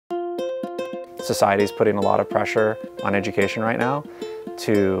Society is putting a lot of pressure on education right now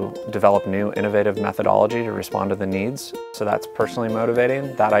to develop new innovative methodology to respond to the needs. So that's personally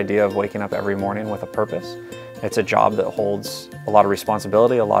motivating, that idea of waking up every morning with a purpose. It's a job that holds a lot of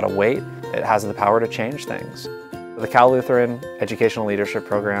responsibility, a lot of weight. It has the power to change things. The Cal Lutheran Educational Leadership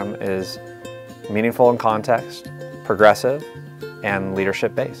Program is meaningful in context, progressive, and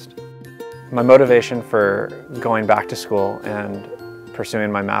leadership-based. My motivation for going back to school and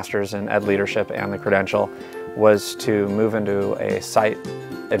pursuing my master's in ed leadership and the credential was to move into a site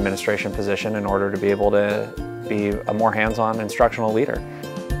administration position in order to be able to be a more hands-on instructional leader.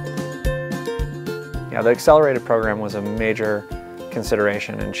 The accelerated program was a major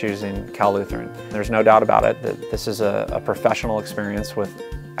consideration in choosing Cal Lutheran. There's no doubt about it that this is a professional experience with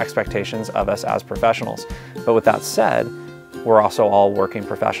expectations of us as professionals. But with that said, we're also all working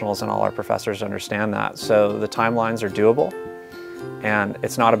professionals and all our professors understand that. So the timelines are doable, and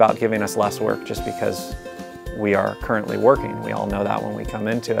it's not about giving us less work just because we are currently working. We all know that when we come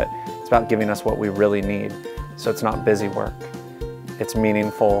into it. It's about giving us what we really need. So it's not busy work. It's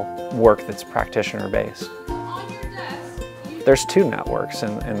meaningful work that's practitioner-based. There's two networks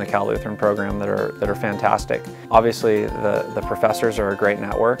in the Cal Lutheran program that are fantastic. Obviously, the professors are a great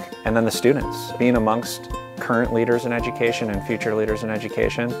network, and then the students. Being amongst current leaders in education and future leaders in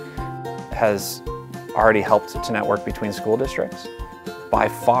education has already helped to network between school districts. By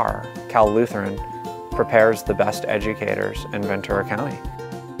far, Cal Lutheran prepares the best educators in Ventura County.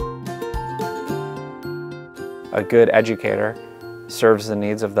 A good educator serves the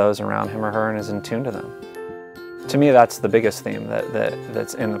needs of those around him or her and is in tune to them. To me, that's the biggest theme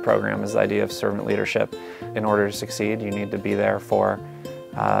that's in the program, is the idea of servant leadership. In order to succeed, you need to be there for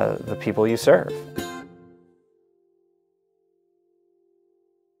the people you serve.